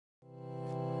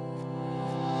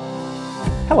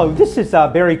Hello, this is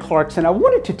Barry Clarkson. I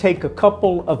wanted to take a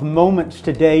couple of moments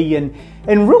today and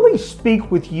really speak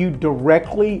with you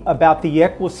directly about the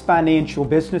Equis Financial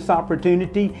business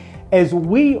opportunity as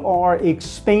we are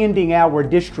expanding our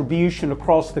distribution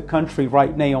across the country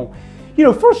right now. You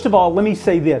know, first of all, let me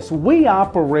say this. We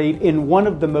operate in one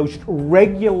of the most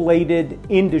regulated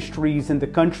industries in the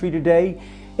country today,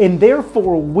 and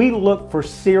therefore we look for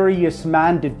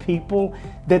serious-minded people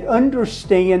that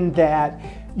understand that,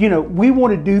 you know, we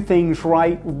want to do things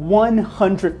right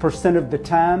 100% of the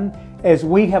time, as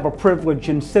we have a privilege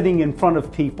in sitting in front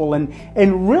of people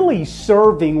and really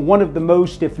serving one of the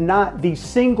most, if not the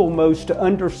single most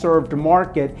underserved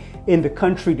market in the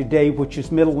country today, which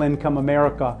is middle-income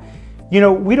America. You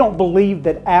know, we don't believe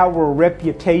that our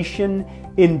reputation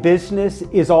in business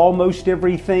is almost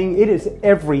everything. It is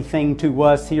everything to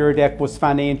us here at Equis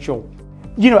Financial.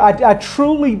 You know, I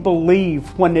truly believe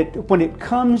when it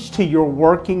comes to your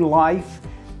working life,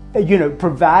 you know,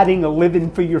 providing a living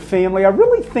for your family, I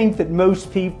really think that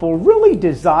most people really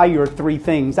desire three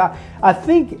things. I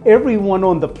think everyone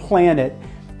on the planet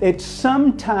at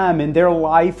some time in their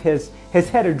life has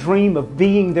had a dream of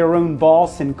being their own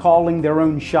boss and calling their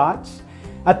own shots.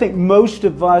 I think most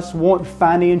of us want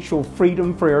financial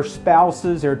freedom for our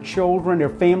spouses, our children, our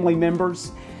family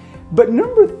members. But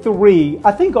number three,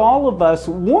 I think all of us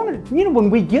want to, you know, when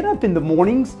we get up in the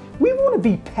mornings, we want to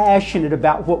be passionate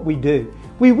about what we do.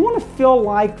 We want to feel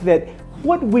like that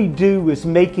what we do is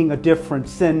making a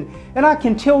difference. And I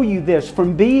can tell you this,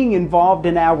 from being involved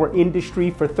in our industry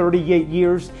for 38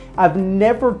 years, I've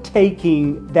never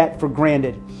taken that for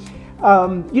granted.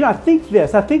 You know, I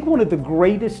think one of the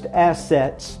greatest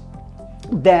assets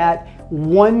that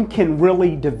one can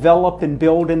really develop and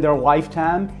build in their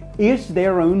lifetime is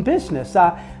their own business.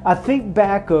 I think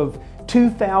back of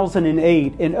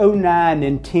 2008 and 09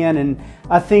 and 10, and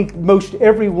I think most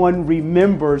everyone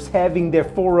remembers having their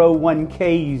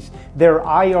 401ks, their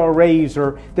IRAs,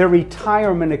 or their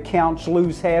retirement accounts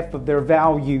lose half of their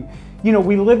value. You know,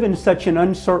 we live in such an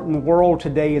uncertain world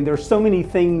today, and there's so many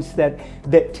things that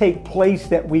take place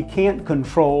that we can't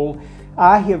control.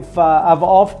 I've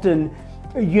often,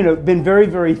 you know, been very,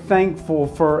 very thankful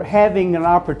for having an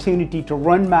opportunity to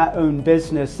run my own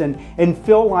business and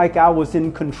feel like I was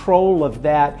in control of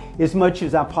that as much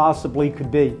as I possibly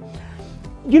could be.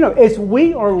 You know, as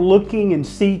we are looking and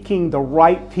seeking the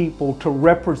right people to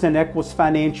represent Equis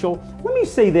Financial, let me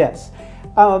say this.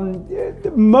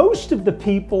 Most of the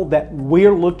people that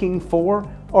we're looking for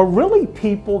are really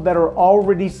people that are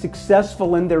already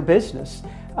successful in their business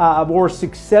or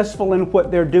successful in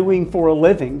what they're doing for a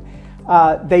living.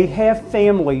 They have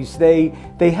families, they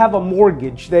have a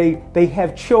mortgage, they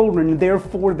have children, and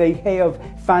therefore they have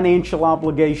financial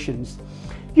obligations.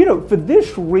 You know, for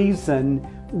this reason,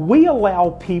 we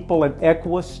allow people at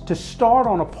Equis to start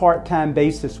on a part-time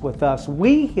basis with us.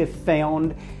 We have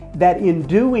found that in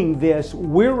doing this,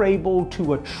 we're able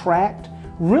to attract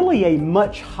really a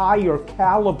much higher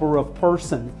caliber of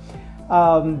person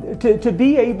to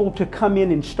be able to come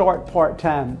in and start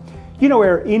part-time. You know,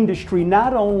 our industry,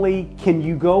 not only can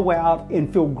you go out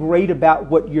and feel great about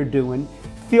what you're doing,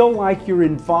 feel like you're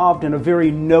involved in a very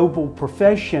noble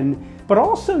profession, but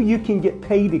also you can get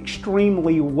paid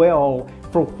extremely well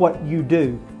for what you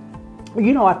do.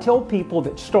 You know, I tell people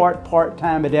that start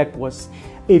part-time at Equis,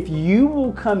 if you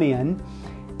will come in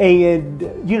and,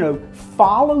 you know,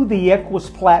 follow the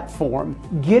Equis platform,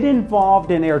 get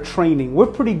involved in our training. We're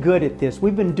pretty good at this.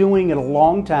 We've been doing it a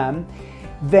long time.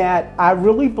 That I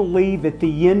really believe at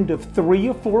the end of 3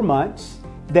 or 4 months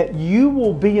that you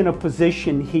will be in a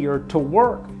position here to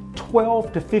work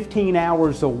 12 to 15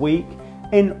 hours a week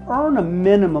and earn a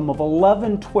minimum of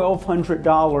 $1,100,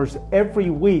 $1,200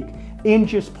 every week in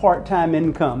just part-time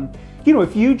income. You know,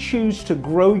 if you choose to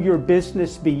grow your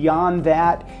business beyond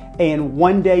that and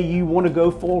one day you want to go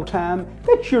full-time,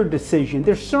 that's your decision.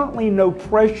 There's certainly no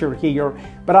pressure here,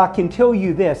 but I can tell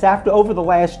you this, over the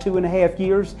last 2.5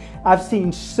 years, I've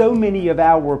seen so many of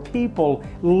our people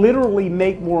literally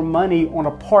make more money on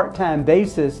a part-time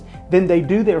basis than they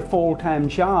do their full-time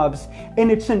jobs,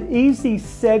 and it's an easy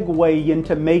segue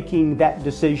into making that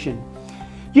decision.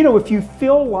 You know, if you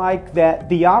feel like that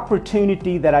the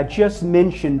opportunity that I just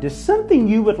mentioned is something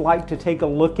you would like to take a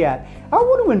look at, I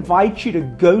want to invite you to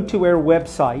go to our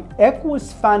website,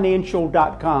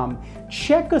 equisfinancial.com.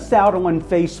 Check us out on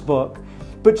Facebook,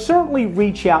 but certainly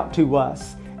reach out to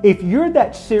us. If you're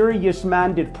that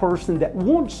serious-minded person that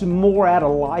wants more out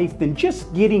of life than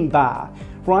just getting by,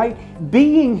 right?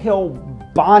 Being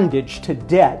held bondage to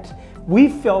debt, we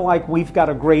feel like we've got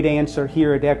a great answer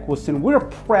here at Equis, and we're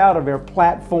proud of our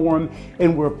platform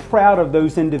and we're proud of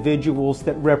those individuals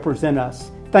that represent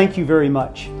us. Thank you very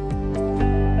much.